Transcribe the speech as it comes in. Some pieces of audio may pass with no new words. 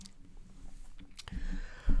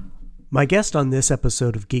My guest on this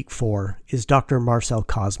episode of Geek 4 is Dr. Marcelle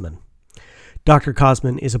Kosman. Dr.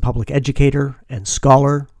 Kosman is a public educator and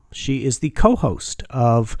scholar. She is the co-host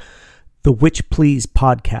of the Which Please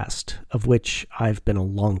podcast, of which I've been a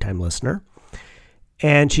longtime listener,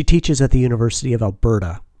 and she teaches at the University of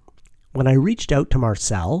Alberta. When I reached out to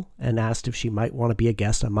Marcelle and asked if she might want to be a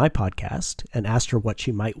guest on my podcast and asked her what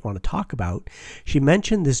she might want to talk about, she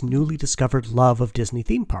mentioned this newly discovered love of Disney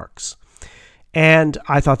theme parks. And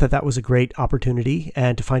I thought that that was a great opportunity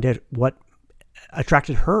and to find out what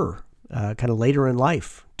attracted her kind of later in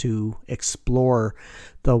life to explore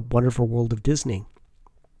the wonderful world of Disney.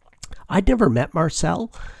 I'd never met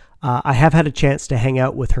Marcelle. I have had a chance to hang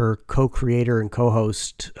out with her co-creator and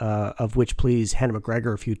co-host of Which Please, Hannah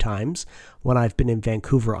McGregor, a few times when I've been in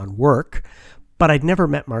Vancouver on work, but I'd never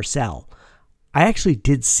met Marcelle. I actually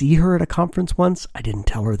did see her at a conference once. I didn't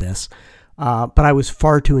tell her this. But I was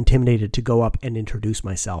far too intimidated to go up and introduce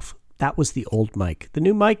myself. That was the old Mike. The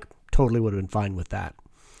new Mike totally would have been fine with that.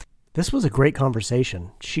 This was a great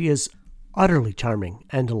conversation. She is utterly charming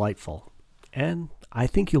and delightful. And I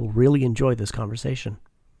think you'll really enjoy this conversation.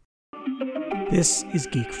 This is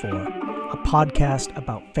Geek 4, a podcast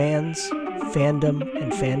about fans, fandom,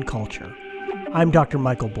 and fan culture. I'm Dr.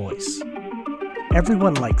 Michael Boyce.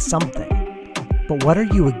 Everyone likes something, but what are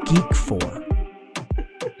you a geek for?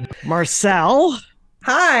 Marcelle.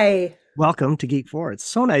 Hi. Welcome to Geek 4. It's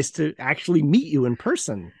so nice to actually meet you in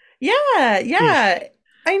person. Yeah.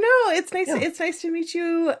 I know. It's nice. Yeah. It's nice to meet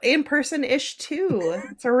you in person-ish too.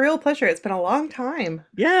 It's a real pleasure. It's been a long time.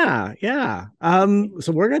 Yeah.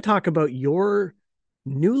 So we're going to talk about your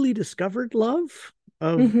newly discovered love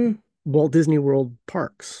of Walt Disney World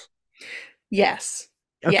parks. Yes.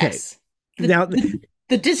 Okay. Yes. Now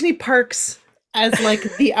the Disney parks as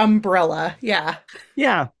like the umbrella. Yeah.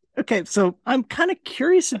 Yeah. Okay. So I'm kind of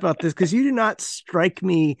curious about this because you do not strike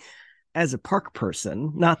me as a park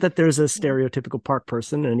person. Not that there's a stereotypical park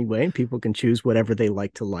person in any way, and people can choose whatever they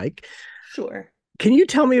like to like. Sure. Can you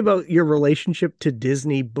tell me about your relationship to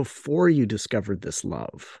Disney before you discovered this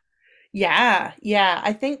love? Yeah.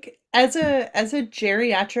 I think as a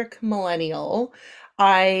geriatric millennial,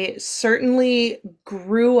 I certainly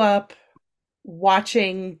grew up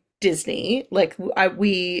watching Disney. Like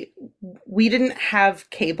we didn't have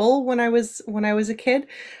cable when I was a kid.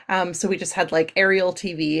 So we just had like aerial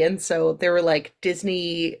TV, and so there were like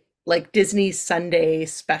Disney Sunday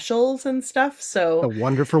specials and stuff. So The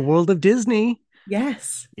Wonderful World of Disney.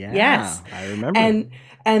 Yes. Yeah, yes. I remember.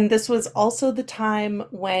 And this was also the time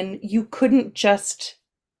when you couldn't just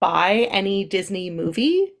buy any Disney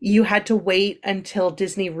movie. You had to wait until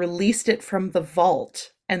Disney released it from the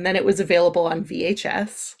vault, and then it was available on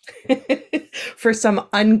VHS for some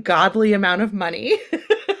ungodly amount of money.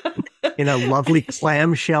 In a lovely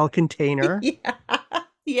clamshell container.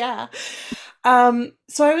 Yeah. So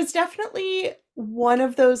I was definitely one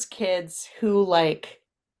of those kids who like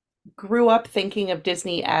grew up thinking of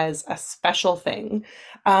Disney as a special thing.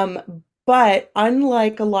 But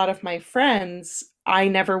unlike a lot of my friends, I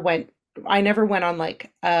never went on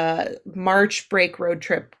like a March break road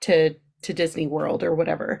trip to Disney World or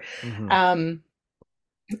whatever.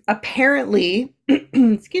 Apparently,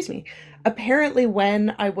 excuse me,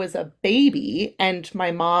 when I was a baby and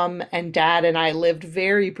my mom and dad and I lived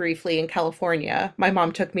very briefly in California, my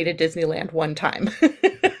mom took me to Disneyland one time.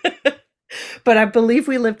 But I believe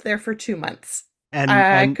we lived there for 2 months.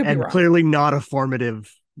 And clearly not a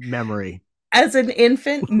formative memory. As an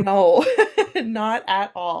infant, no, not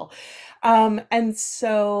at all. And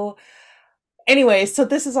so anyway, so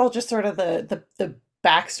this is all just sort of the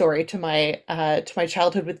backstory to my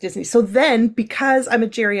childhood with Disney. So then, because I'm a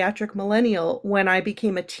geriatric millennial, when I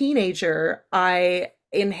became a teenager, I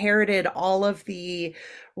inherited all of the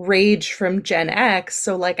rage from Gen X.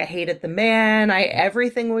 So like I hated the man.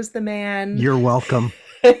 Everything was the man. You're welcome.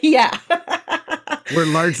 Yeah. We're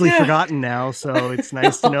largely forgotten now, so it's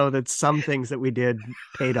nice to know that some things that we did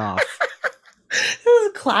paid off. This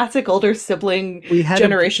is classic older sibling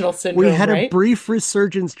generational syndrome. We had right? a brief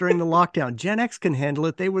resurgence during the lockdown. Gen X can handle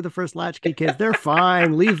it. They were the first latchkey kids. They're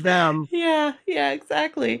fine. Leave them. Yeah,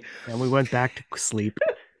 exactly. And we went back to sleep.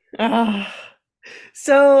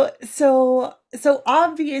 So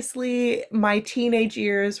obviously my teenage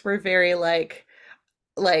years were very like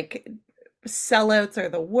sellouts are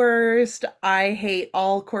the worst. I hate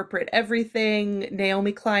all corporate everything.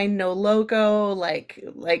 Naomi Klein, no logo, like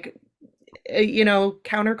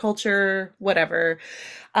counterculture, whatever.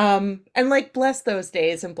 And like bless those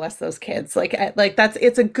days and bless those kids. Like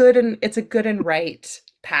it's a good and right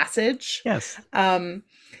passage. Yes.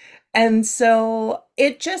 And so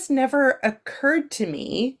it just never occurred to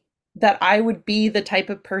me that I would be the type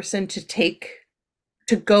of person to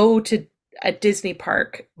go to a Disney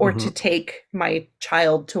park or to Mm-hmm. take my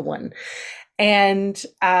child to one. And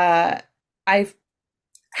I've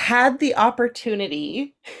had the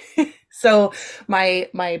opportunity. So my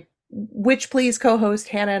Witch Please co-host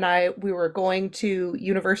Hannah and I, we were going to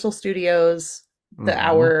Universal Studios.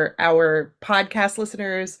 Mm-hmm. Our podcast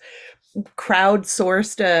listeners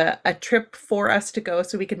crowdsourced a trip for us to go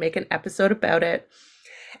so we could make an episode about it.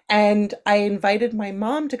 And I invited my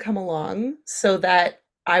mom to come along so that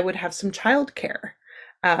I would have some childcare,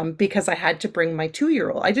 because I had to bring my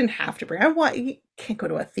 2-year-old. I didn't have to bring. You can't go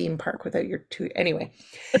to a theme park without your two. Anyway,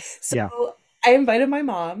 so Yeah. I invited my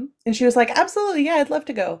mom, and she was like, "Absolutely, yeah, I'd love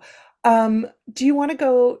to go. Do you want to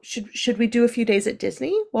go? Should we do a few days at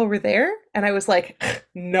Disney while we're there?" And I was like,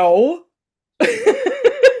 "No."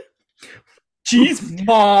 Jeez,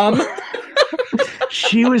 mom.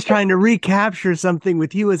 She was trying to recapture something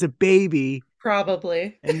with you as a baby,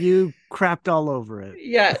 Probably. and you crapped all over it.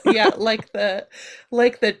 Yeah, yeah, like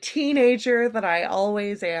the teenager that I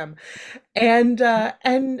always am. And I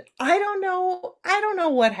don't know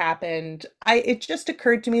what happened. I It just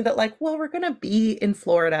occurred to me that, like, well, we're gonna be in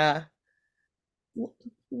Florida.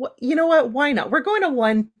 You know what? Why not? We're going to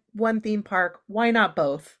one theme park. Why not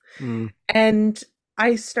both? Mm. And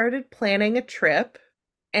I started planning a trip,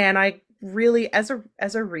 and I really, as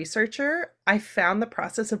a researcher, I found the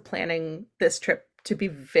process of planning this trip to be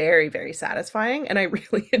very, very satisfying, and I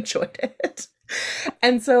really enjoyed it.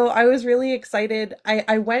 And so I was really excited.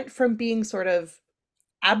 I went from being sort of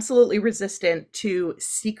absolutely resistant to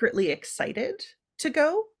secretly excited to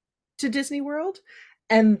go to Disney World.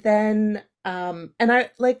 And then and I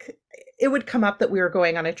like it would come up that we were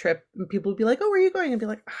going on a trip, and people would be like, "Oh, where are you going?" And be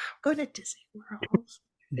like, "Oh, I'm going to Disney World."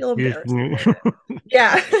 I feel embarrassed about it.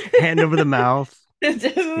 Yeah. Hand over the mouth.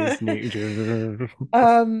 Disney.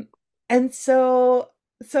 um and so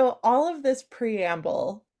all of this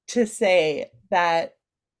preamble to say that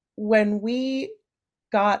when we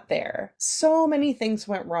got there, so many things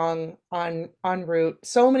went wrong on en route.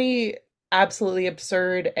 So many absolutely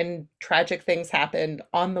absurd and tragic things happened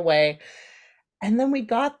on the way. And then we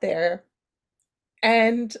got there,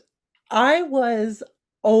 and I was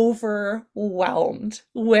overwhelmed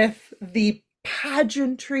with the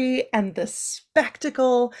pageantry and the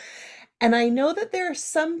spectacle. And I know that there are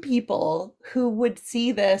some people who would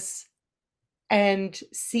see this and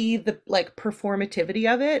see the like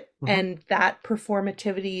performativity of it, Mhm. and that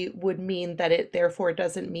performativity would mean that it therefore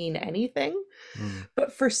doesn't mean anything. Mm.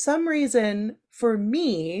 But for some reason, for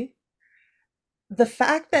me, the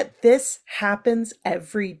fact that this happens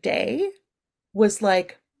every day was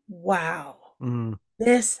like, wow, Mm.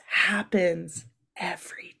 this happens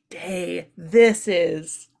every day. This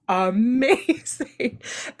is amazing.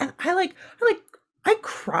 And I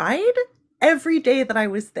cried every day that I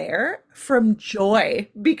was there from joy,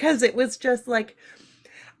 because it was just like,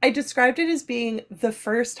 I described it as being the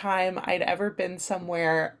first time I'd ever been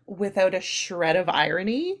somewhere without a shred of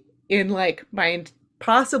irony in like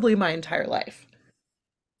possibly my entire life.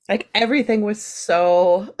 Like everything was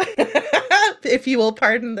so, if you will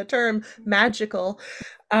pardon the term, magical.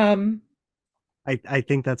 Um, I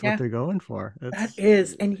think that's what yeah, they're going for. that It's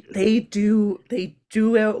is, and they do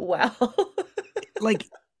it well. like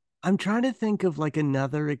I'm trying to think of like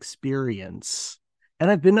another experience.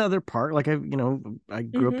 And I've been to other parks. Like I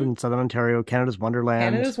grew up Hmm. in Southern Ontario, Canada's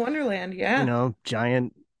Wonderland, Canada's Wonderland, yeah.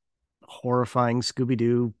 giant, horrifying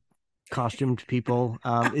Scooby-Doo costumed people.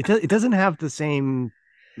 It doesn't have the same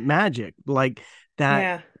magic like that.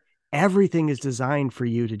 Yeah. Everything is designed for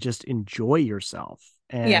you to just enjoy yourself.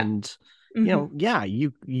 Yeah. And Hmm. yeah,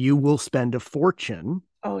 you will spend a fortune.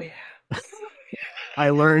 Oh yeah.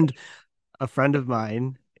 I learned a friend of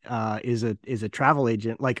mine is a travel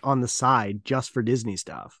agent like on the side just for Disney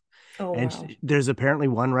stuff. Oh And wow. there's apparently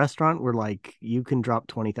one restaurant where like you can drop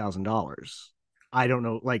 $20,000. I don't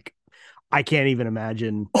know, like I can't even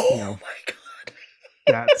imagine, Oh my God.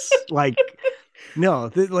 that's like no,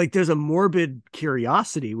 like there's a morbid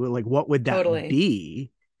curiosity with like what would that Totally.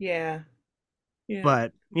 be? Yeah. Yeah.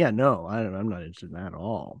 But yeah, no, I don't I'm not interested in that at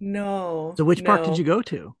all. No, So which park did you no. go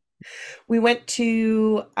to? We went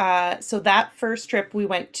to so that first trip we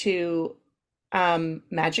went to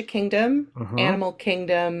Magic Kingdom, Uh-huh. Animal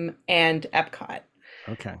Kingdom, and Epcot.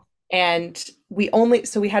 Okay. And we only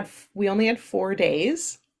had 4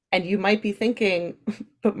 days, and you might be thinking,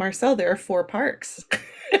 but Marcel, there are four parks.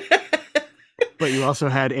 But you also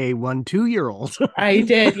had a 1 2 year old. I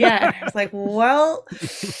did, yeah. And I was like, well,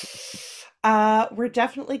 we're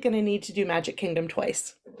definitely gonna need to do Magic Kingdom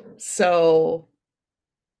twice. So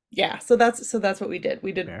Yeah, so that's what we did.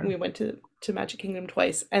 We Fair. went to Magic Kingdom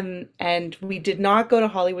twice, and we did not go to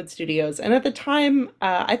Hollywood Studios. And at the time,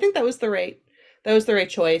 I think that was the right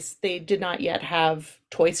choice. They did not yet have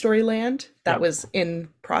Toy Story Land. That Yep. was in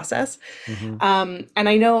process. Hmm. And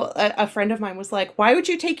I know a friend of mine was like, "Why would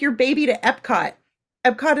you take your baby to Epcot?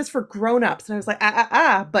 Epcot is for grown-ups." And I was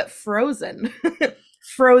like, but Frozen,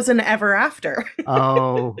 Frozen Ever After.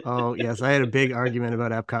 Oh, yes. I had a big argument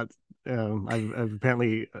about Epcot. I've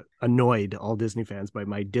apparently annoyed all Disney fans by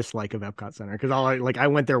my dislike of Epcot Center because I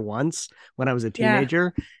went there once when I was a Yeah,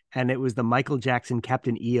 teenager, and it was the Michael Jackson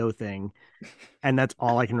Captain EO thing, and that's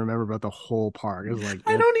all I can remember about the whole park. It was like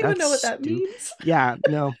I that don't even that's know what that stupid. means. Yeah,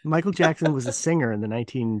 no, Michael Jackson was a singer in the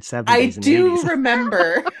I 1970s and do 80s.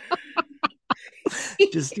 remember.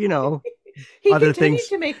 Just, He other continued things.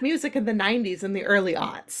 to make music in the 90s and the early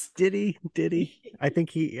aughts. Did he? Did he? I think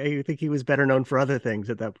he was better known for other things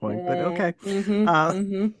at that point, but okay. Mm-hmm, Uh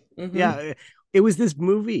mm-hmm, mm-hmm. yeah, it was this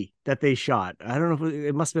movie that they shot. I don't know if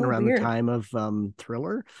it must have been Oh, around the weird. time of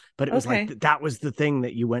Thriller, but it was like Okay. that was the thing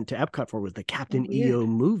that you went to Epcot for, was the Oh, Captain weird. EO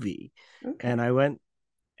movie. And Okay. I went,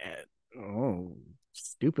 oh,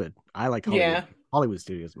 stupid. I like Hollywood. Yeah. Hollywood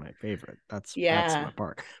Studios is my favorite. That's my Yeah.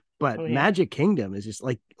 park. But Oh, yeah. Magic Kingdom is just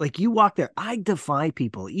like you walk there. I defy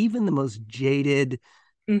people, even the most jaded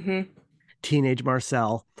Mm-hmm. teenage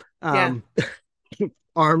Marcelle, Yeah. um,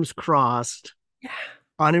 arms crossed, Yeah.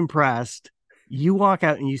 unimpressed. You walk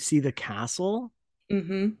out and you see the castle.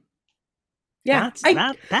 Mm-hmm. Yeah. That's I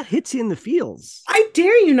that hits you in the feels. I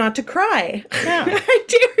dare you not to cry. Yeah, I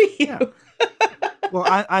dare yeah. you. Well,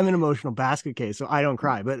 I'm an emotional basket case, so I don't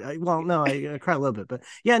cry. But well, no, I cry a little bit. But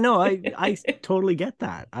yeah, no, I totally get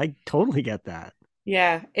that. I totally get that.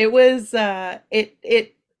 Yeah, it was I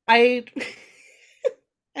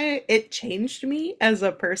it changed me as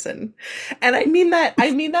a person. And I mean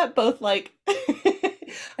that both like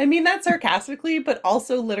I mean that sarcastically, but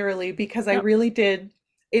also literally because I Yep. really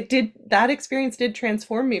that experience did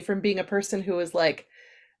transform me from being a person who was like,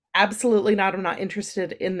 absolutely not, I'm not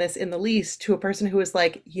interested in this in the least, to a person who was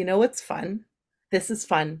like, you know what's fun? This is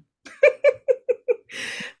fun.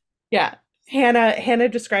 Yeah. Hannah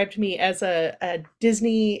described me as a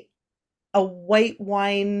white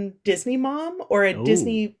wine Disney mom or a Oh,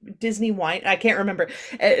 Disney wine. I can't remember.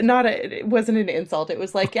 Not it wasn't an insult. It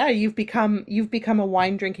was like, yeah, you've become a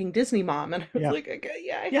wine drinking Disney mom, and I was yeah, like, okay,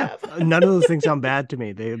 yeah, I yeah. have. None of those things sound bad to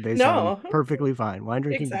me. They sound No, perfectly fine. Wine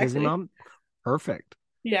drinking Disney exactly. mom, perfect.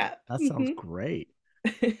 Yeah. That sounds Mm-hmm. great.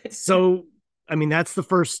 So, I mean, that's the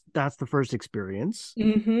first experience.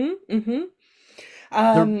 Mm-hmm. Mm-hmm.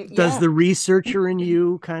 Does Yeah. the researcher in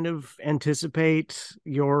you kind of anticipate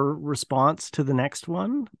your response to the next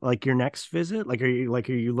one, like your next visit? Are you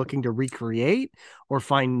looking to recreate or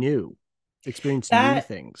find new, experience new That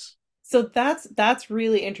things? So that's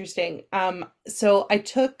really interesting. So I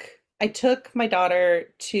took my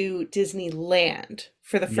daughter to Disneyland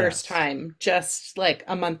for the first Yes. time just like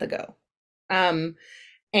a month ago. Um,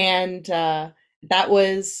 and that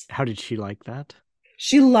was How did she like that?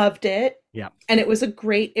 she loved it, Yeah. and it was a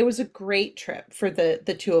great trip for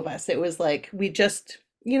the two of us. It was like we just,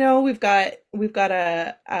 we've got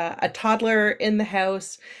a toddler in the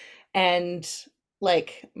house, and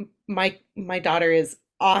like my daughter is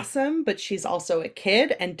awesome, but she's also a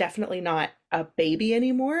kid and definitely not a baby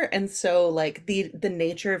anymore. And so like the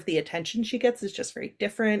nature of the attention she gets is just very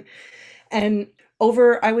different. And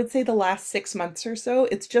over, I would say, the last 6 months or so,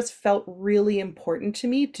 it's just felt really important to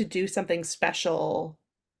me to do something special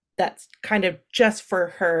that's kind of just for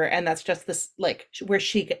her, and that's just this like where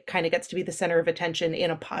she kind of gets to be the center of attention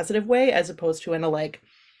in a positive way, as opposed to in a like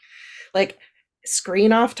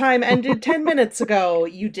screen off time ended 10 minutes ago,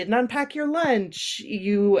 you didn't unpack your lunch,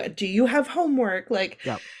 you have homework, like,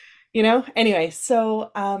 Yeah. anyway.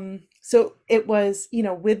 So it was,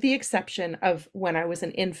 with the exception of when I was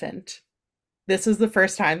an infant, this was the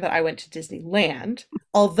first time that I went to Disneyland.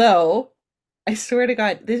 Although I swear to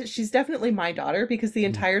God, she's definitely my daughter, because the Mhm.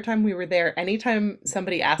 entire time we were there, anytime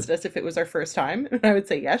somebody asked us if it was our first time, and I would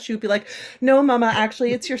say yes, she would be like, "No, Mama,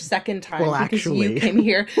 actually, it's your second Well, time because you actually, came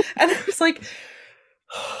here." And I was like,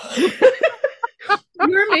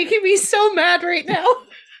 "You're making me so mad right now.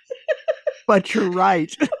 but you're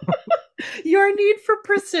right. Your need for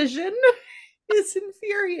precision is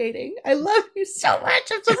infuriating. I love you so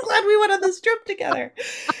much. I'm so glad we went on this trip together."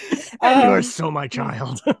 And you are Um, so my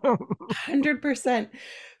child. 100%.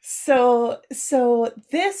 So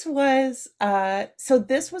this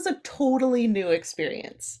was a totally new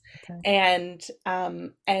experience. Okay. And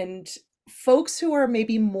folks who are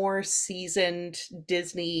maybe more seasoned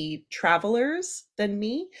Disney travelers than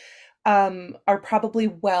me are probably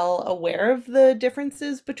well aware of the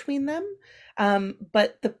differences between them.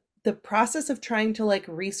 But the process of trying to like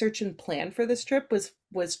research and plan for this trip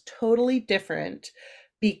was totally different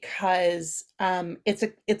because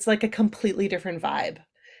it's like a completely different vibe.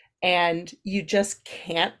 And you just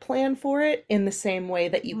can't plan for it in the same way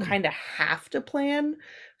that you Hmm. kind of have to plan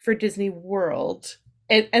for Disney World.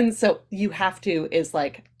 And so you have to is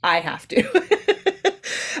like I have to.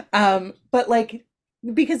 But like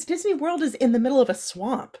because Disney World is in the middle of a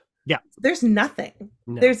swamp. Yeah. There's nothing.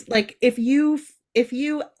 No. There's like if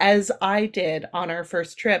you as I did on our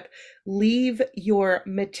first trip leave your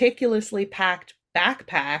meticulously packed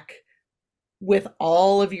backpack with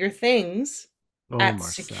all of your things Oh, at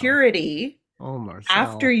Marcelle. security Oh,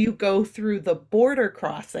 after Marcelle. you go through the border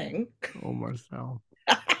crossing. Oh, Marcelle.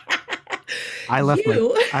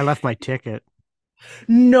 You I left my ticket.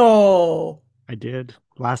 no. I did.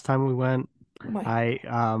 Last time we went, Oh my I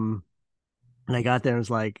and I got there and was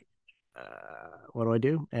like, what do I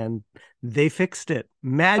do? And they fixed it.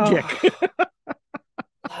 Magic.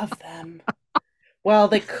 oh, love them. Well,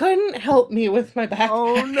 they couldn't help me with my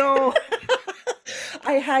Oh backpack. no.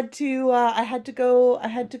 I had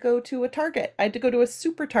to go to a Target. I had to go to a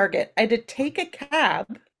super Target. I had to take a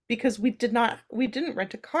cab because we didn't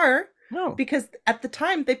rent a car No. because at the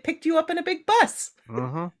time they picked you up in a big bus.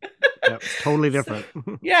 Uh-huh. Yeah, it's totally So, different.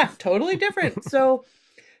 yeah, totally different.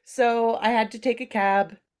 So I had to take a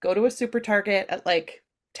cab, go to a super Target at like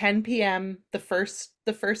 10 p.m. The first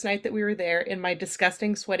night that we were there in my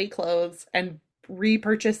disgusting sweaty clothes and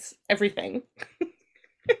repurchase everything.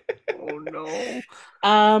 Oh no.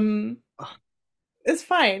 Um it's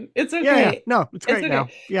fine. It's Yeah, yeah. okay. No, it's It's great okay. now.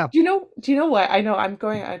 Yeah. Do you know what? I know I'm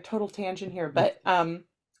going on a total tangent here, but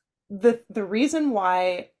the reason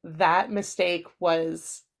why that mistake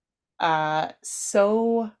was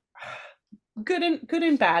so good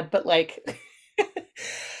and bad, but like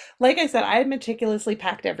like I said, I had meticulously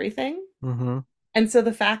packed everything. Mm-hmm. And so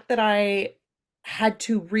the fact that I had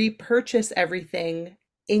to repurchase everything,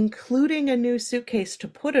 including a new suitcase to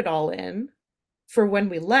put it all in for when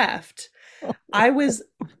we left, I was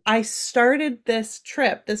I started this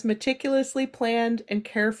trip, this meticulously planned and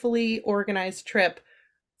carefully organized trip,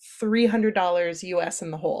 $300 US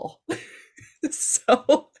in the hole.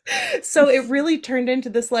 So so it really turned into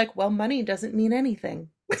this like, well, money doesn't mean anything.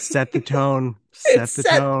 Set the tone. It's Set the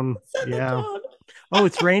tone. set the Yeah. tone. Oh,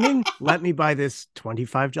 it's raining. Let me buy this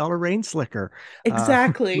 $25 rain slicker,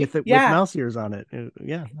 Exactly. with Yeah, mouse ears on it.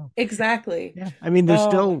 Yeah. No. exactly. Yeah. I mean,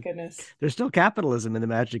 Oh my goodness. there's still capitalism in the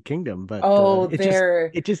Magic Kingdom, but Oh, there.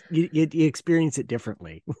 it just you experience it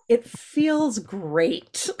differently. It feels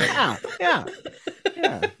great. Yeah. Yeah.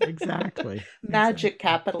 Yeah. Exactly. Magic Exactly.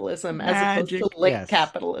 capitalism as opposed to Magic. lick Yes.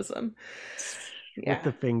 capitalism. With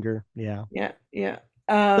the Yeah. finger. Yeah. Yeah. Yeah.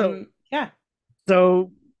 So Yeah.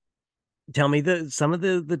 so tell me some of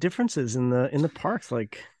the differences in the parks.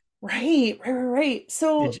 Like, Right.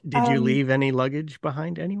 So, did you leave any luggage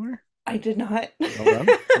behind anywhere? I did not. Well done.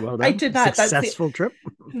 Well I done. did not. That's Successful trip.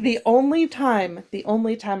 the only time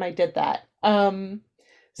I did that.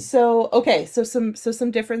 So okay, so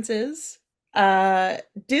some differences. Uh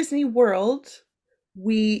Disney World,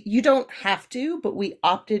 we you don't have to, but we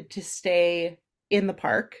opted to stay in the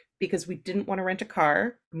park because we didn't want to rent a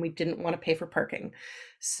car and we didn't want to pay for parking.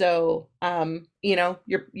 So,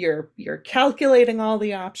 you're calculating all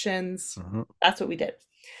the options. Mhm. That's what we did.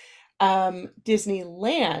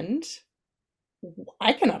 Disneyland,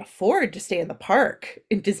 I cannot afford to stay in the park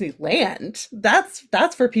in Disneyland.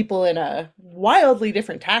 That's for people in a wildly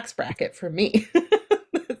different tax bracket from me.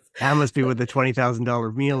 That must be what the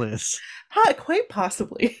 $20,000 meal is. Quite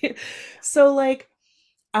possibly. So like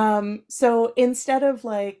so instead of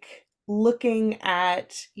like looking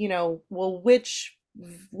at, well, which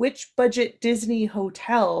budget Disney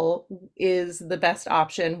hotel is the best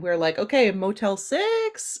option, we're like, okay, Motel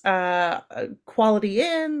 6, Quality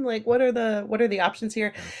Inn, like what are the options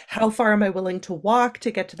here? Yeah. How far am I willing to walk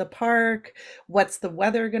to get to the park? What's the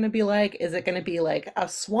weather going to be like? Is it going to be like a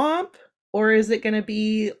swamp or is it going to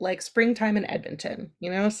be like springtime in Edmonton,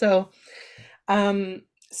 um,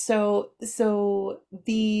 so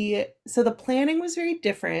the planning was very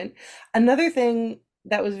different. Another thing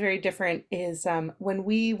that was very different is when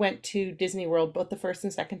we went to Disney World, both the first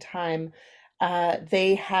and second time,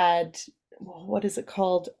 they had what is it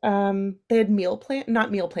called? They had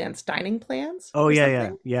not meal plans, dining plans Oh or yeah, yeah,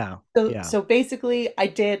 something. yeah, So yeah. so basically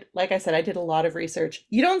like I said, I did a lot of research.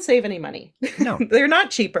 You don't save any money. No, They're not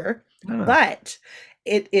cheaper, no, no. but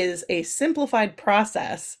it is a simplified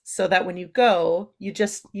process so that when you go, you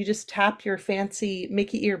just tap your fancy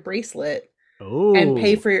Mickey ear bracelet and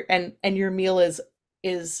pay Oh, for and your meal is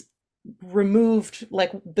removed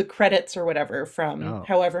like the credits or whatever from Oh.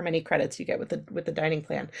 however many credits you get with the dining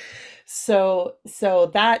plan. So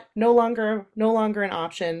that no longer an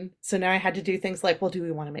option. So now I had to do things like, well, do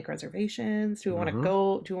we want to make reservations? Do we want to Mm-hmm.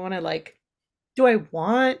 go? Do we want to like do I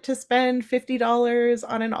want to spend $50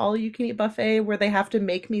 on an all you can eat buffet where they have to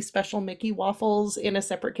make me special Mickey waffles in a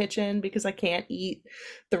separate kitchen because I can't eat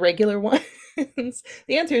the regular ones?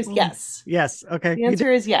 The answer is yes. Yes. Okay. The You did.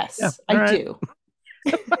 answer is Yeah. yes, I All right. do.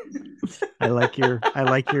 I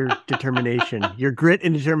like your determination, your grit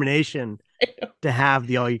and determination to have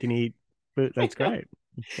the all you can eat. But that's great.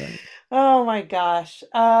 That's great. Oh my gosh.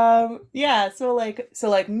 Yeah, so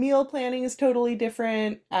like meal planning is totally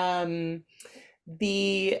different.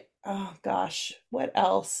 The oh gosh, what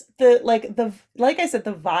else? Like I said,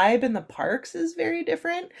 the vibe in the parks is very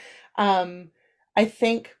different. I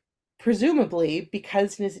think presumably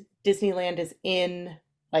because Disneyland is in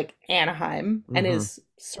like Anaheim and Mm-hmm. is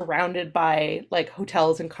surrounded by like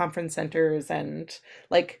hotels and conference centers and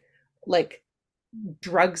like like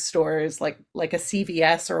drugstores like a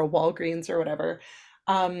CVS or a Walgreens or whatever.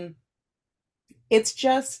 Um, it's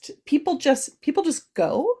just people just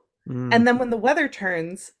go, Mm, and then when the weather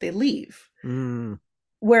turns, they leave. mm.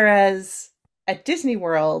 Whereas at Disney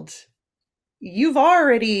World, you've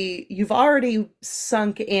already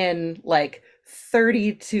sunk in like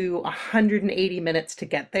 30 to 180 minutes to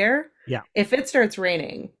get there. Yeah. If it starts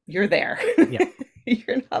raining, you're there. Yeah.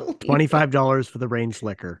 You're not leaving. $25 for the rain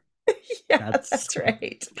slicker. Yeah, That's that's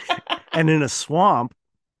right. and in a swamp,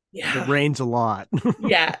 it Yeah. rains a lot.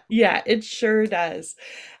 Yeah, yeah, it sure does.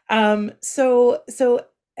 So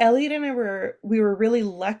Elliot and I we were really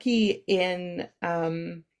lucky in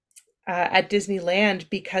at Disneyland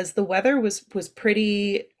because the weather was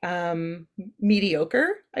pretty mediocre,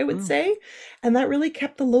 I would Mm, say, and that really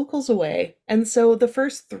kept the locals away. And so the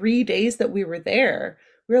first 3 days that we were there,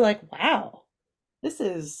 we were like, wow, this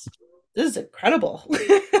is incredible.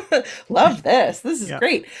 Love this. This is yeah.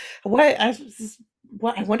 great. What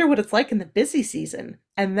I wonder what it's like in the busy season.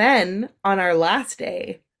 And then on our last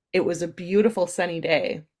day, it was a beautiful sunny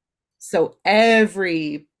day. So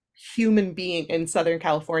every human being in Southern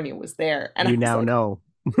California was there. And I You was now like, know.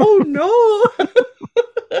 oh no,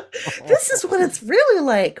 this is what it's really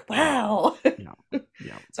like. Wow. Yeah.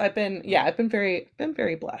 Yeah. So I've been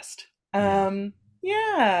very blessed. Yeah.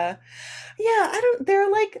 Yeah. Yeah, I don't they're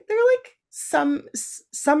like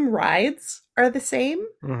some rides are the same,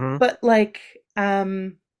 Mm-hmm. but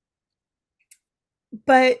um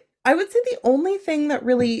but I would say the only thing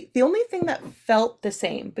that felt the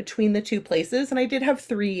same between the two places, and I did have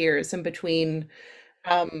 3 years in between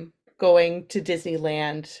going to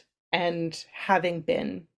Disneyland and having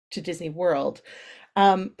been to Disney World.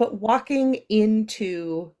 But walking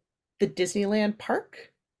into the Disneyland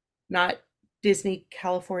park, not Disney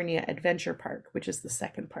California Adventure Park, which is the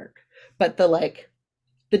second park, but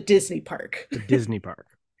the Disney park. The Disney park.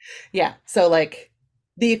 Yeah, so like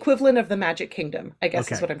the equivalent of the Magic Kingdom, I guess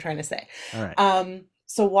is Okay. what I'm trying to say. All right.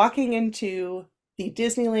 So walking into the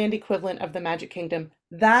Disneyland equivalent of the Magic Kingdom,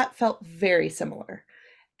 that felt very similar.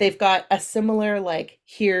 They've got a similar like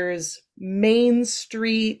here's Main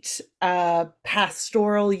Street,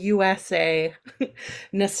 pastoral USA,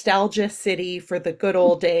 nostalgia city for the good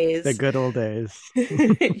old The days. good old days.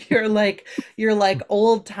 You're like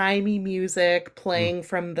old-timey music Mm, playing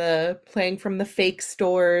from the fake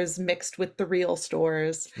stores mixed with the real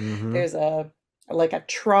stores. mm-hmm. There's a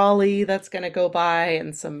trolley that's going to go by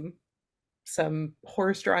and some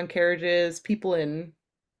horse-drawn carriages, people in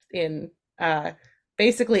uh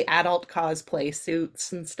basically adult cosplay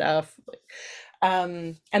suits and stuff.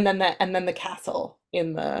 And then the castle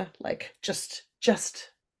in the like just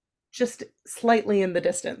slightly in the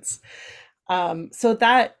distance. So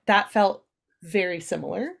that felt very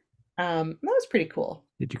similar. That was pretty cool.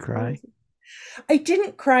 Did you That cry? was- I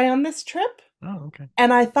didn't cry on this trip, Oh, okay.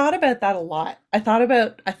 and I thought about that a lot. I thought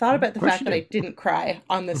about Of the course fact you that I did. didn't cry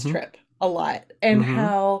on this Mm-hmm. trip a lot, and Mm-hmm.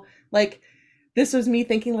 how like this was me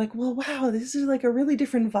thinking like, well, wow, this is like a really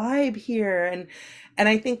different vibe here, and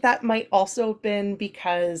I think that might also have been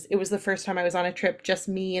because it was the first time I was on a trip just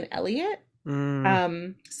me and Elliot.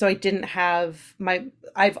 Mm, So I didn't have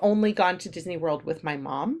I've only gone to Disney World with my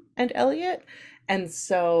mom and Elliot. And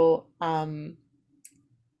so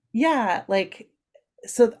yeah, like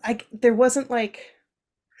so I there wasn't like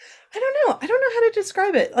I don't know how to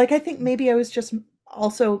describe it. Like I think maybe I was just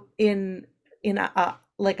also in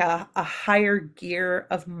a higher gear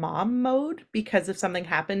of mom mode because if something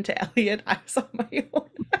happened to Elliot, I was on my own.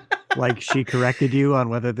 Like she corrected you on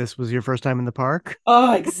whether this was your first time in the park?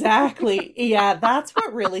 Oh, exactly. Yeah, that's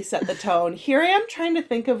what really set the tone. Here I am trying to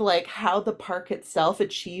think of like how the park itself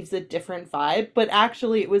achieves a different vibe, but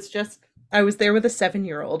actually it was just I was there with a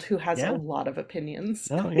 7-year-old who has a Yeah. lot of opinions.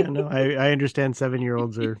 No, yeah, no. I understand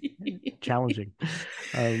 7-year-olds are challenging.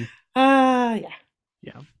 Um, Yeah.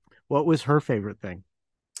 yeah. What was her favorite thing?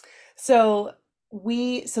 So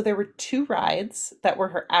so there were two rides that were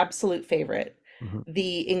her absolute favorite. Mhm.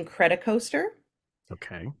 The Incredicoaster,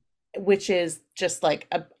 Okay. which is just like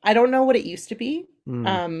I don't know what it used to be. Mm.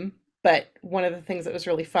 Um, but one of the things that was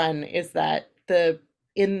really fun is that the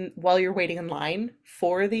in while you're waiting in line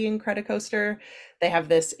for the Incredicoaster, they have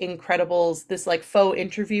this Incredibles, this like faux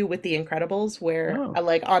interview with the Incredibles where Oh.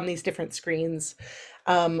 like on these different screens,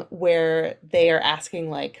 where they are asking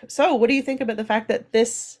like, so what do you think about the fact that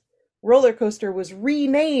this roller coaster was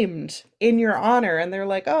renamed in your honor? And they're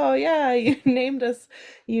like, oh yeah, you named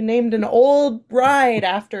an old ride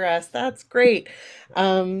after us. That's great.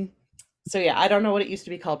 um so yeah, I don't know what it used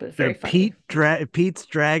to be called, but it's The very funny. Pete's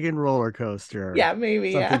Dragon roller coaster. Yeah,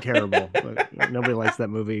 maybe, Something yeah. terrible. But nobody likes that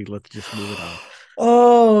movie. Let's just move it on.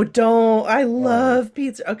 Oh, don't. I Oh. love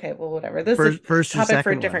pizza. Okay, well, whatever. This is a First or topic for a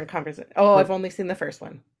second one? different conversation. Oh, I've For, only seen the first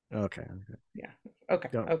one. okay. Okay. Yeah. Okay.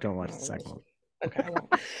 Okay. Don't watch the Oh, second one. okay, I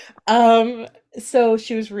won't. Um, so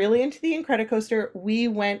she was really into the Incredicoaster. We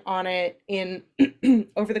went on it in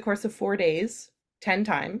over the course of 4 days, 10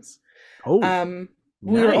 times. Oh, Um,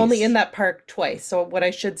 we were only in nice. that park twice. So what I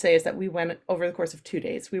should say is that we went over the course of 2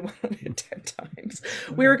 days. We went on it 10 times.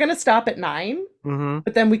 We were Okay. going to stop at 9, Mm-hmm.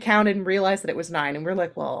 but then we counted and realized that it was 9. And we're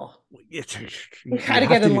like, well, It's, we you gotta have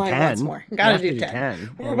get to in do line once 10. more. You Gotta have do to do 10. 10.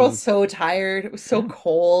 We I were both mean, so tired. It was so yeah.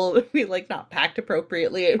 cold. We like not packed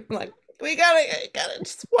appropriately. We're like, we gotta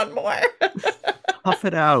just one more. Tough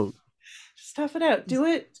it out. Just tough it out.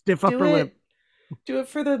 Stiff Do upper lip. it, do it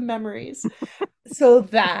for the memories. So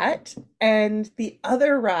that, and the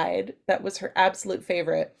other ride that was her absolute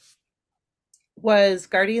favorite was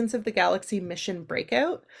Guardians of the Galaxy Mission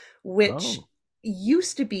Breakout, which Oh.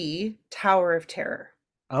 used to be Tower of Terror.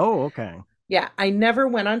 Oh, okay. Yeah, I never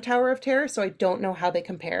went on Tower of Terror, so I don't know how they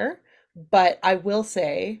compare. But I will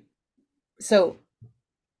say, so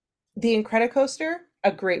the Incredicoaster,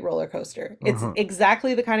 a great roller coaster. It's Uh-huh.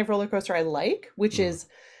 exactly the kind of roller coaster I like, which Mm. is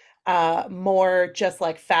more just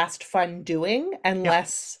like fast fun doing and Yeah.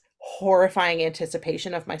 less horrifying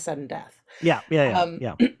anticipation of my sudden death. Yeah. Yeah. Yeah. Um,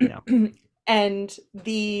 Yeah. Yeah. and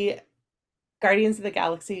the Guardians of the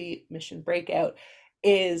Galaxy Mission Breakout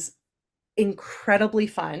is incredibly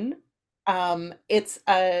fun. It's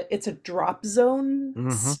a drop zone Mm-hmm.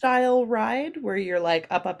 style ride where you're like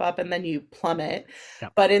up, up, up, and then you plummet. Yeah.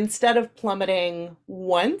 But instead of plummeting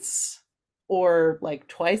once or like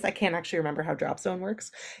twice, I can't actually remember how drop zone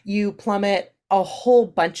works. You plummet a whole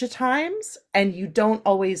bunch of times, and you don't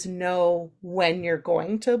always know when you're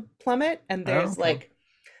going to plummet. And Oh, okay.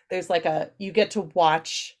 there's like a you get to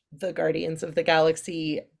watch the Guardians of the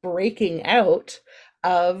Galaxy breaking out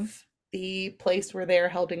of the place where they're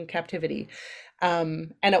held in captivity.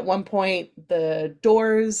 And at one point, the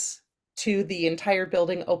doors to the entire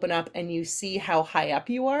building open up, and you see how high up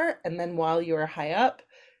you are. And then while you're high up,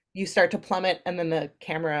 you start to plummet, and then the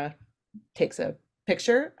camera takes a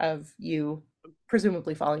picture of you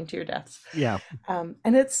presumably falling to your deaths. Yeah. And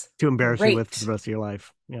it's To embarrass you with for great. the rest of your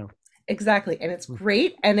life. Yeah. Exactly. And it's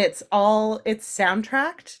great. And it's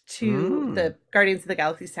soundtracked to Mm. the Guardians of the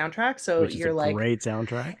Galaxy soundtrack. So Which is a you're like, great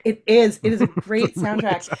soundtrack. it is a great Really good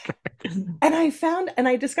soundtrack. soundtrack. And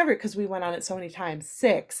I discovered, because we went on it so many times,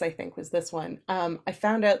 6, I think was this one. I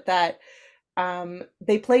found out that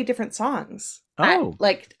they play different songs. Oh.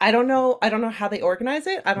 I don't know how they organize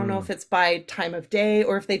it. I don't know Mm. if it's by time of day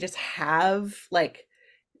or if they just have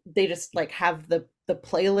the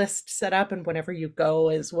playlist set up, and whenever you go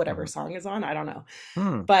is whatever Uh-huh. song is on. I don't know.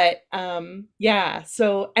 Hmm. But yeah,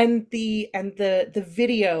 so and the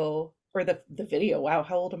video, or the video, wow,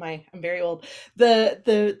 how old am I? I'm very old.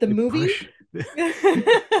 The movie. Push.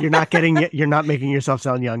 You're not making yourself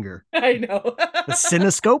sound younger. I know. The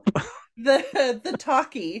cinescope? The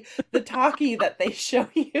talkie that they show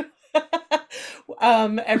you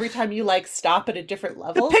every time you like stop at a different The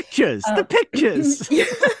level. pictures. The pictures. Yeah,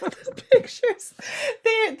 the pictures.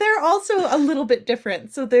 They're also a little bit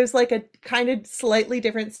different. So there's like a kind of slightly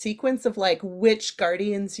different sequence of like which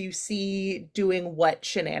guardians you see doing what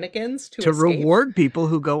shenanigans to To escape. reward people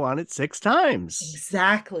who go on it 6 times.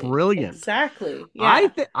 Exactly. Brilliant. Exactly. Yeah.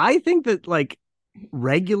 I think that like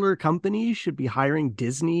regular companies should be hiring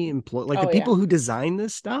Disney like Oh the yeah. people who design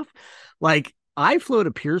this stuff. Like I flew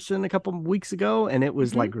to Pearson a couple of weeks ago, and it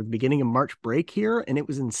was like Hmm. the beginning of March break here, and it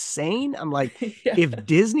was insane. I'm like, Yeah. if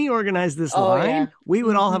Disney organized this Oh line, yeah. we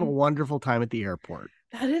would all have a Hmm. wonderful time at the airport.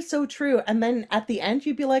 That is so true. And then at the end,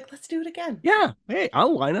 you'd be like, let's do it again. Yeah, hey,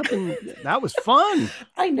 I'll line up, and that was fun.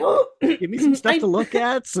 I know. Give me some stuff to I look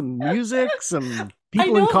at, some music, some I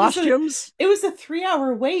people in know costumes. it was a 3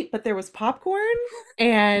 hour wait, but there was popcorn,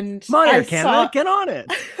 and Come on, Air I Canada, saw get on it.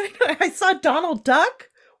 I saw Donald Duck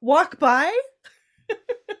walk by.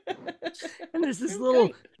 And there's It this was little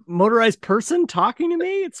great. motorized person talking to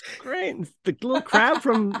me. It's great. And the little crab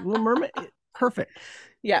from Little Mermaid. Perfect.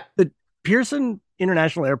 Yeah. The Pearson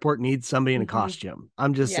International Airport needs somebody in a Hmm. costume.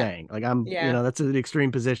 I'm just Yeah. saying. Like Yeah. that's an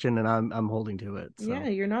extreme position, and I'm holding to it. Yeah, So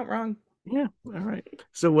you're not wrong. yeah, all right.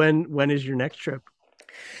 So when is your next trip?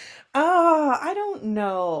 Oh, I don't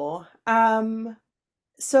know.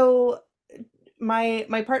 So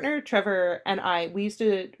my partner Trevor and I, we used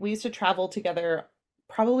to travel together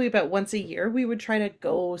probably about once a year. We would try to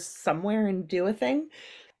go somewhere and do a thing.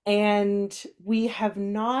 And we have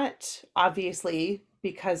not, obviously,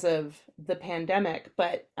 because of the pandemic,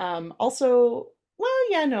 but also, well,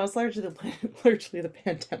 yeah, no, it's largely largely the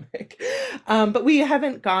pandemic. But we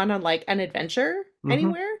haven't gone on like an adventure Mm-hmm.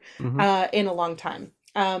 anywhere Mm-hmm. in a long time.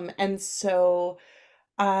 And so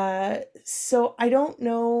I don't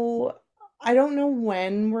know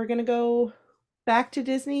when we're gonna go back to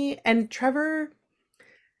Disney. And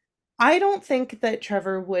I don't think that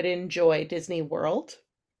Trevor would enjoy Disney World.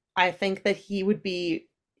 I think that he would be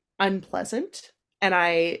unpleasant, and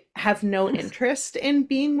I have no interest in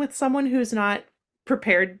being with someone who's not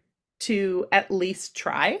prepared to at least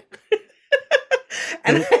try.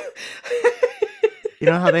 And And you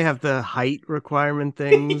know how they have the height requirement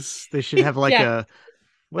things? They should have like yeah, a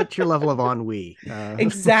what's your level of ennui?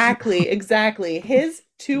 exactly, exactly. His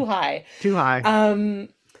too high. Too high. Um,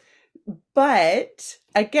 but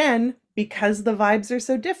again, because the vibes are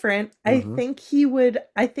so different, Mm-hmm. I think he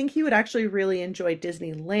would actually really enjoy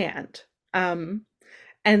Disneyland. Um,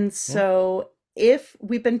 And Yeah. so if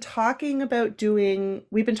we've been talking about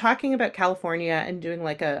California and doing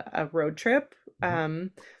like a road trip Mm-hmm.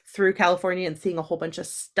 through California and seeing a whole bunch of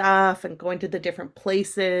stuff and going to the different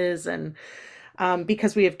places. And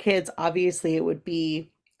because we have kids, obviously it would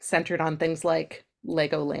be centered on things like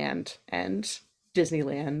Legoland and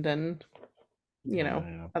Disneyland and Yeah.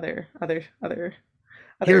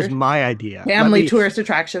 Here's other my idea. family tourist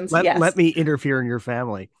attractions. Let Yes. me interfere in your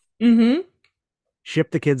family. Mm-hmm. Ship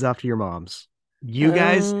the kids off to your mom's. You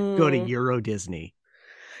guys go to Oh. Euro Disney.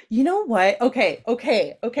 You know what? Okay,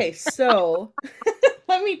 okay, okay. So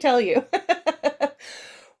let me tell you.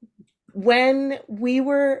 When the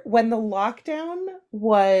lockdown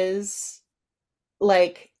was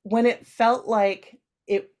like, when it felt like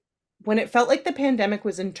the pandemic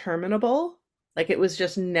was interminable, like it was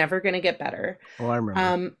just never going to get better. Oh, I remember.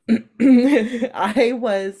 Um, I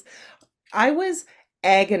was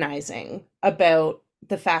agonizing about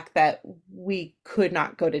the fact that we could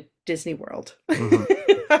not go to Disney World. Mm-hmm.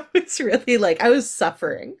 I was really like, I was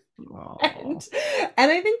suffering. Oh, And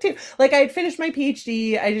and I think too, like I had finished my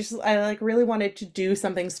PhD. I like really wanted to do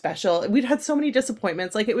something special. We'd had so many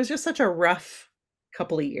disappointments. Like it was just such a rough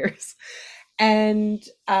couple of years. And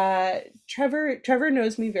Trevor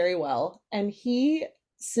knows me very well, and he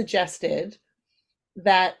suggested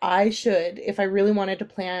that I should, if I really wanted to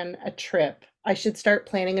plan a trip, I should start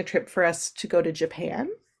planning a trip for us to go to Japan.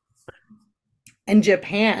 And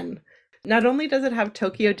Japan, not only does it have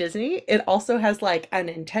Tokyo Disney, it also has like a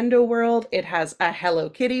Nintendo world, it has a Hello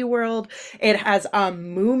Kitty world, it has a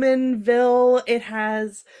Moominville, it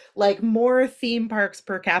has like more theme parks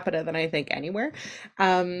per capita than I think anywhere.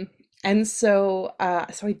 Um, and so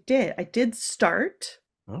I did start.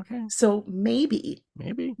 okay. So maybe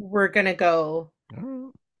Maybe. we're gonna go All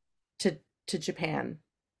right. to to Japan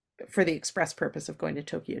for the express purpose of going to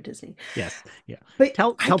Tokyo Disney. Yes. Yeah. But I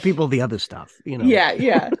Tell can't, people the other stuff, yeah,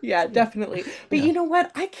 yeah, yeah, definitely. But Yeah. you know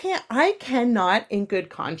what? I cannot in good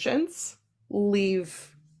conscience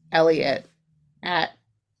leave Elliot at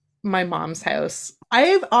my mom's house.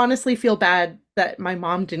 I honestly feel bad that my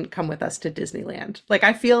mom didn't come with us to Disneyland. Like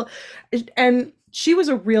I feel, and she was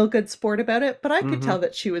a real good sport about it, but I could Mm-hmm. tell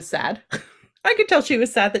that she was sad. I could tell she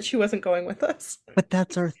was sad that she wasn't going with us. But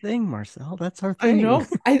that's our thing, Marcel. That's our I thing. know.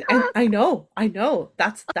 I know.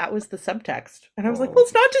 That was the subtext. And I was like, well, Oh,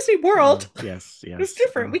 it's not Disney World. yes, It's yes.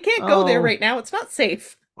 different. We can't go there right now. It's not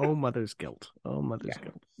safe. Oh, mother's guilt. Oh, mother's Yeah.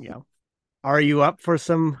 guilt. Yeah. Are you up for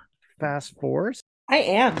some fast fours? I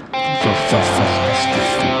am. All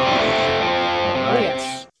Oh right.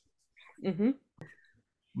 yes. Mm-hmm.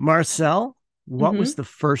 Marcel, what Mm-hmm. was the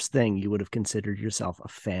first thing you would have considered yourself a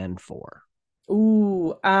fan for?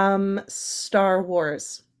 Ooh, Star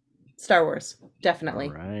Wars. Star Wars, All definitely.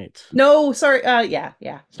 right. No, sorry.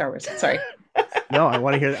 Yeah, Star Wars. Sorry. No, I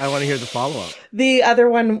want to hear. I want to hear the follow up. The other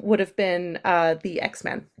one would have been the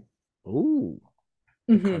X-Men. Ooh,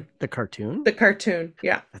 Mm-hmm. the cartoon. The cartoon.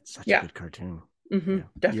 Yeah. That's such a Yeah. good cartoon. Mm-hmm. Yeah,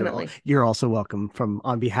 Definitely. you're also welcome from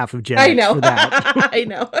on behalf of Gen I X know. for that. I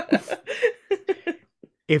know.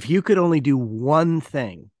 If you could only do one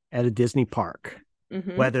thing at a Disney park,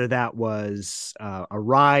 Mm-hmm. whether that was a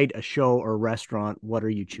ride, a show, or a restaurant, what are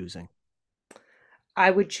you choosing?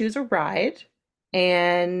 I would choose a ride,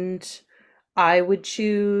 and I would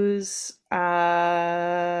choose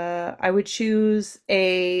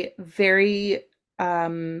a very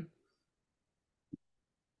um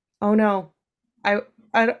oh no. I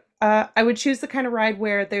would choose the kind of ride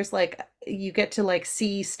where there's like you get to like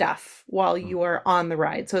see stuff while Mm. you are on the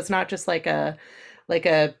ride. So it's not just like a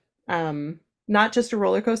not just a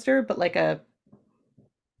roller coaster, but like a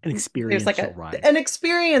An there's like experiential a ride. an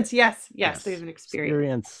experience. Yes, there's Yes, an experience.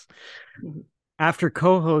 experience. Mhm. After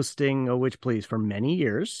co-hosting A Witch Please for many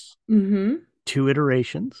years, Mhm. two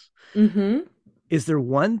iterations, Mhm. is there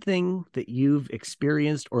one thing that you've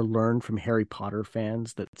experienced or learned from Harry Potter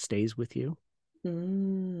fans that stays with you?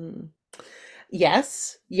 Mm.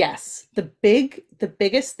 Yes, yes. The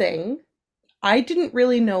biggest thing, I didn't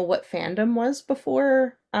really know what fandom was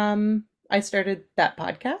before I started that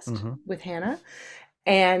podcast Mm-hmm. with Hannah.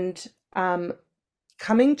 And um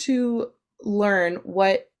coming to learn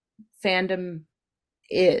what fandom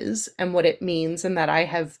is and what it means, and that I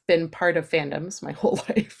have been part of fandoms my whole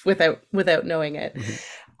life without knowing it.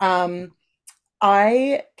 Mm-hmm. Um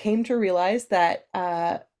I came to realize that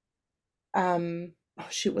oh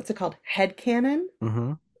shoot, what's it called? Headcanon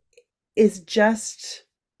Mm-hmm. is just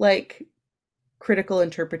like critical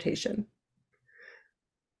interpretation.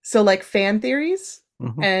 So like fan theories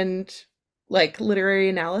Mm-hmm. and like literary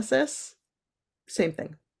analysis, same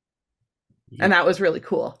thing. And Yeah. that was really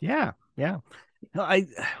cool. Yeah. Yeah. No, I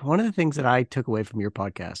one of the things that I took away from your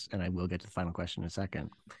podcast, and I will get to the final question in a second,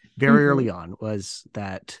 very Hmm. early on, was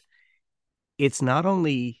that it's not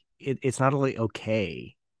only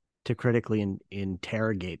okay to critically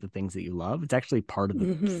interrogate the things that you love. It's actually part of the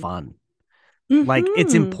Hmm. fun. Like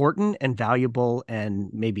it's Hmm. important and valuable and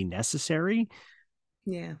maybe necessary,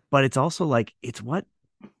 Yeah. but it's also like it's what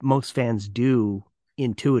most fans do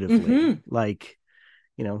intuitively. Hmm. Like,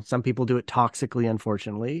 some people do it toxically,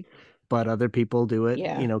 unfortunately, but other people do it,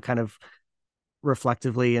 Yeah. kind of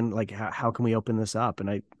reflectively and like, how can we open this up?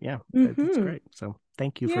 And yeah, that's Hmm. great. So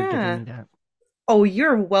thank you for giving Yeah. me that. Oh,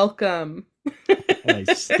 you're welcome. And I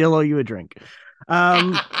still owe you a drink.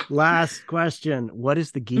 Last question. What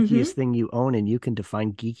is the geekiest Hmm. thing you own? And you can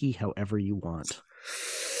define geeky however you want.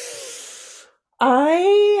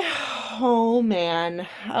 Oh man,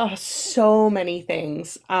 oh, so many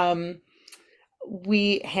things.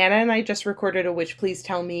 Hannah and I just recorded a Witch Please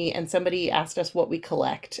Tell Me, and somebody asked us what we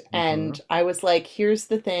collect. Mm-hmm. And I was like, here's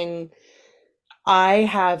the thing. I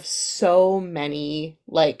have so many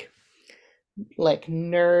like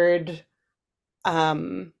nerd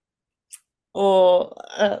or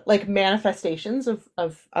like manifestations of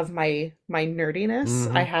my nerdiness.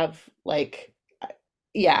 I Mm-hmm. have like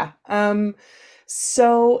yeah.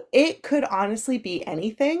 So it could honestly be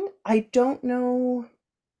anything. I don't know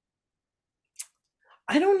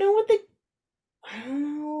what the I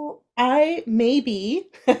don't know. I maybe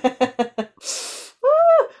I'm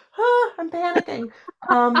panicking.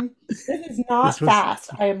 This is not This was fast.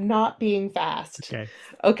 I am not being fast. okay,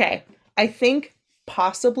 Okay. I think but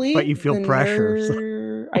possibly you feel the pressure. So,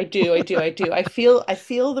 nerd. I do. I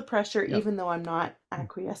feel the pressure yeah, even though I'm not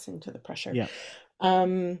acquiescing to the pressure. yeah.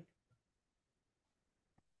 Um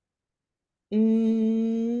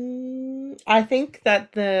I think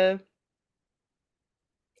that the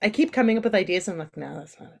I keep coming up with ideas and I'm like, no,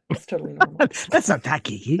 that's not it. That's totally normal. That's not that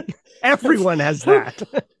geeky. Everyone has who that.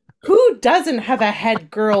 who doesn't have a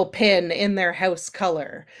head girl pin in their house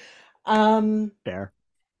color? Um, Fair.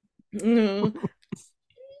 mm,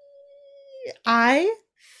 I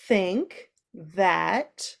think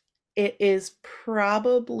that it is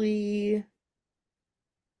probably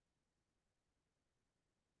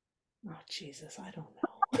oh Jesus, I don't know.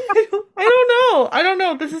 I don't know. I don't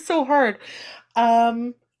know. This is so hard.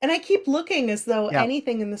 And I keep looking as though Yeah.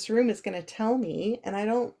 anything in this room is going to tell me, and I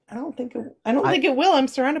don't I think it will. I'm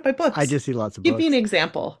surrounded by I books. just see lots of Give me an books.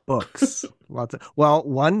 example. Books. Lots of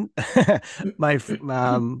one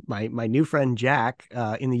my new friend Jack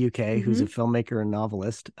in the UK, who's a Hmm. filmmaker and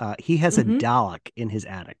novelist, he has a Hmm. Dalek in his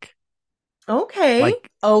attic. Okay. Like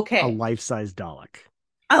a Okay. life-size Dalek,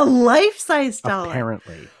 A life-size dollar.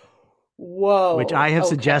 apparently. which I Whoa. have Okay.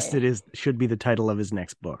 suggested should be the title of his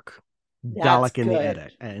next book. That's Dalek in the good.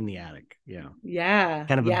 attic. In the attic. Yeah. Yeah.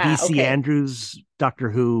 Kind of a Yeah. VC Okay. Andrews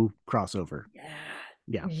Doctor Who crossover. Yeah.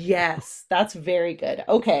 Yeah. Yes, that's very good.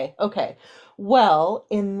 Okay. Okay. Well,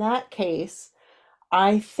 in that case,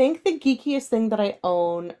 I think the geekiest thing that I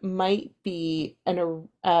own might be an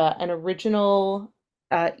original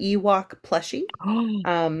Ewok plushie.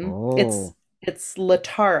 Oh. It's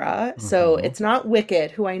Latara, so Mm-hmm. it's not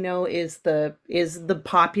Wicket, who I know is the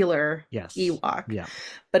popular Yes. Ewok, Yeah.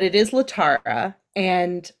 but it is Latara,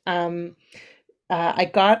 and I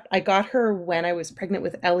got her when I was pregnant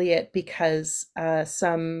with Elliot because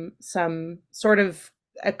some sort of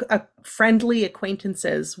friendly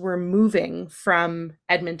acquaintances were moving from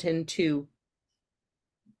Edmonton to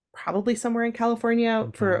probably somewhere in California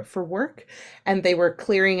Okay. for work, and they were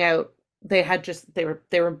clearing out. They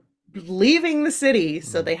were leaving the city,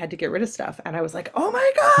 so Mm. they had to get rid of stuff. And I was like, "Oh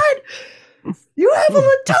my God, you have a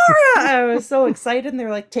Latara!" I was so excited, and they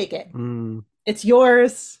were like, "Take it. Mm, It's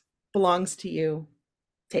yours. Belongs to you.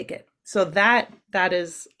 Take it." So that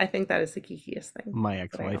is, I think that is the geekiest thing my that I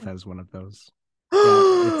ex-wife has one of those. Yeah,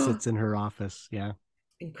 it own. sits in her office. Yeah.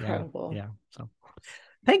 Yeah. Incredible. Yeah. So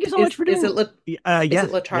thank you so much Is for is doing. it Lat- is it Yes. Yeah.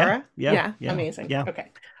 Latara? Yeah. Yeah, Yeah. amazing. Yeah.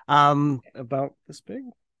 Okay. About this big.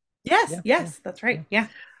 Yes, Yeah. Yeah. yes, that's Yeah. right. Yeah.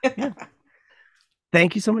 Yeah.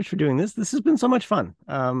 Thank you so much for doing this. This has been so much fun.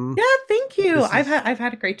 Yeah, thank you. This is I've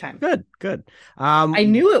had a great time. good. Good. I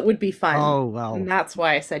knew it would be fun, Oh, and well, that's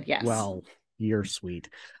why I said yes. well, you're sweet.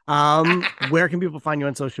 Where can people find you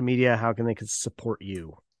on social media? How can they support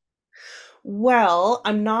you? Well,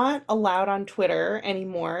 I'm not allowed on Twitter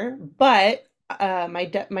anymore, but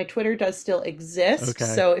my Twitter does still exist. Okay.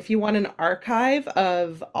 So if you want an archive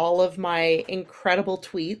of all of my incredible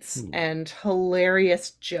tweets Hmm. and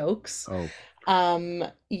hilarious jokes, Oh,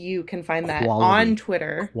 you can find that on quality,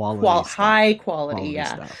 Twitter. quality stuff. High quality, Quality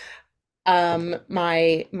yeah. stuff.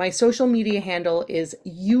 My social media handle is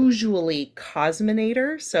usually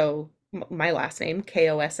Cosminator, so my last name,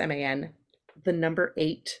 Kosman, the number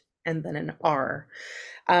 8, and then an R.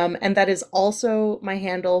 And that is also my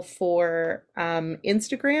handle for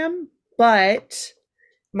Instagram, but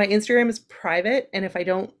my Instagram is private, and if I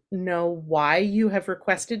don't know why you have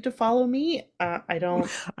requested to follow me, I don't,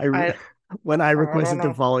 I re- I, when I I don't requested to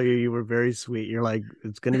know. follow you, you were very sweet. You're like,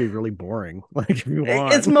 it's going to be really boring. Like if you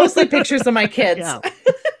It's want. mostly pictures of my kids. Yeah,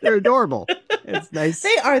 they're adorable. It's nice.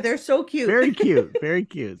 They are, they're so cute. Very cute. Very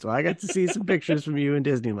cute. So I got to see some pictures from you in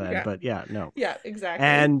Disneyland, Yeah. but yeah, no. Yeah, exactly.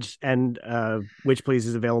 And Which Please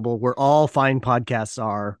is available where all fine podcasts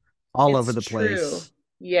are all over It's the true. place.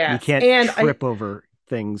 You Yes. can't And I trip over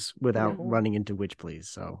things without no, running into Which Please.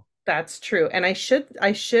 So that's true. And I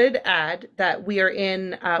should add that we're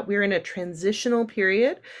in a transitional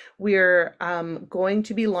period. We're going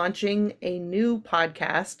to be launching a new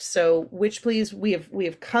podcast. So which please we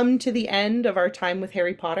have come to the end of our time with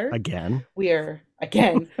Harry Potter. again, We are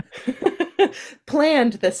again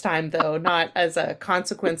planned this time though, not as a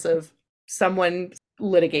consequence of someone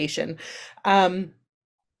litigation. Um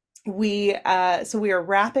we are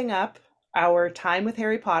wrapping up our time with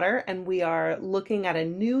Harry Potter, and we are looking at a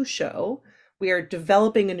new show. We are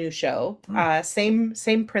developing a new show. mm,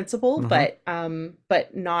 Same principle, mm-hmm.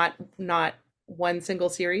 but not one single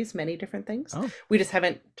series, many different things. Oh, We just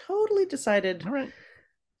haven't totally decided all right.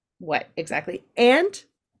 what exactly. And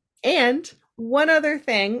one other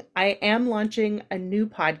thing, I am launching a new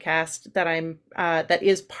podcast that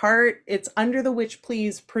is it's under the Witch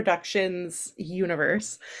Please Productions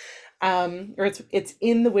universe. Or it's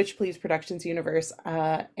in the Witch Please Productions universe.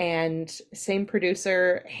 And same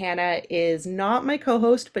producer, Hannah is not my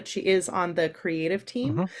co-host, but she is on the creative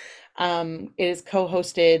team. Mm-hmm. It is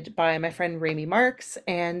co-hosted by my friend Rami Marks,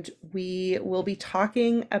 and we will be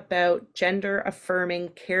talking about gender affirming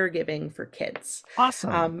caregiving for kids.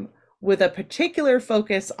 Awesome. With a particular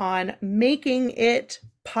focus on making it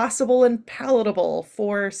possible and palatable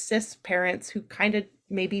for cis parents who kind of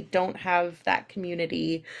maybe don't have that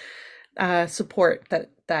community support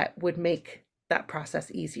that would make that process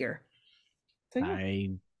easier. So yeah, I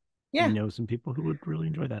yeah, know some people who would really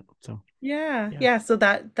enjoy that. So yeah, yeah. yeah. So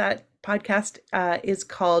that podcast is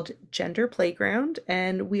called Gender Playground,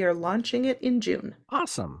 and we are launching it in June.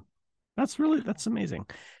 Awesome. That's amazing.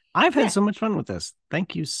 I've had Yeah, so much fun with this.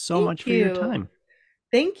 Thank you so much thank for your you. time.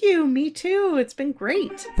 Thank you. Me too. It's been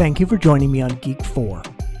great. Thank you for joining me on Geek4.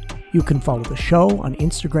 You can follow the show on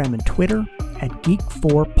Instagram and Twitter at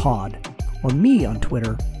Geek4Pod, or me on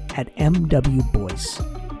Twitter at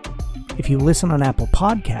MWBoyce. If you listen on Apple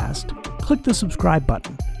Podcast, click the subscribe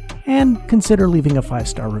button and consider leaving a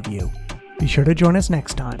 5-star review. Be sure to join us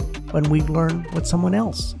next time when we learn what someone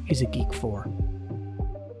else is a geek for.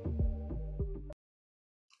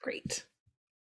 Great.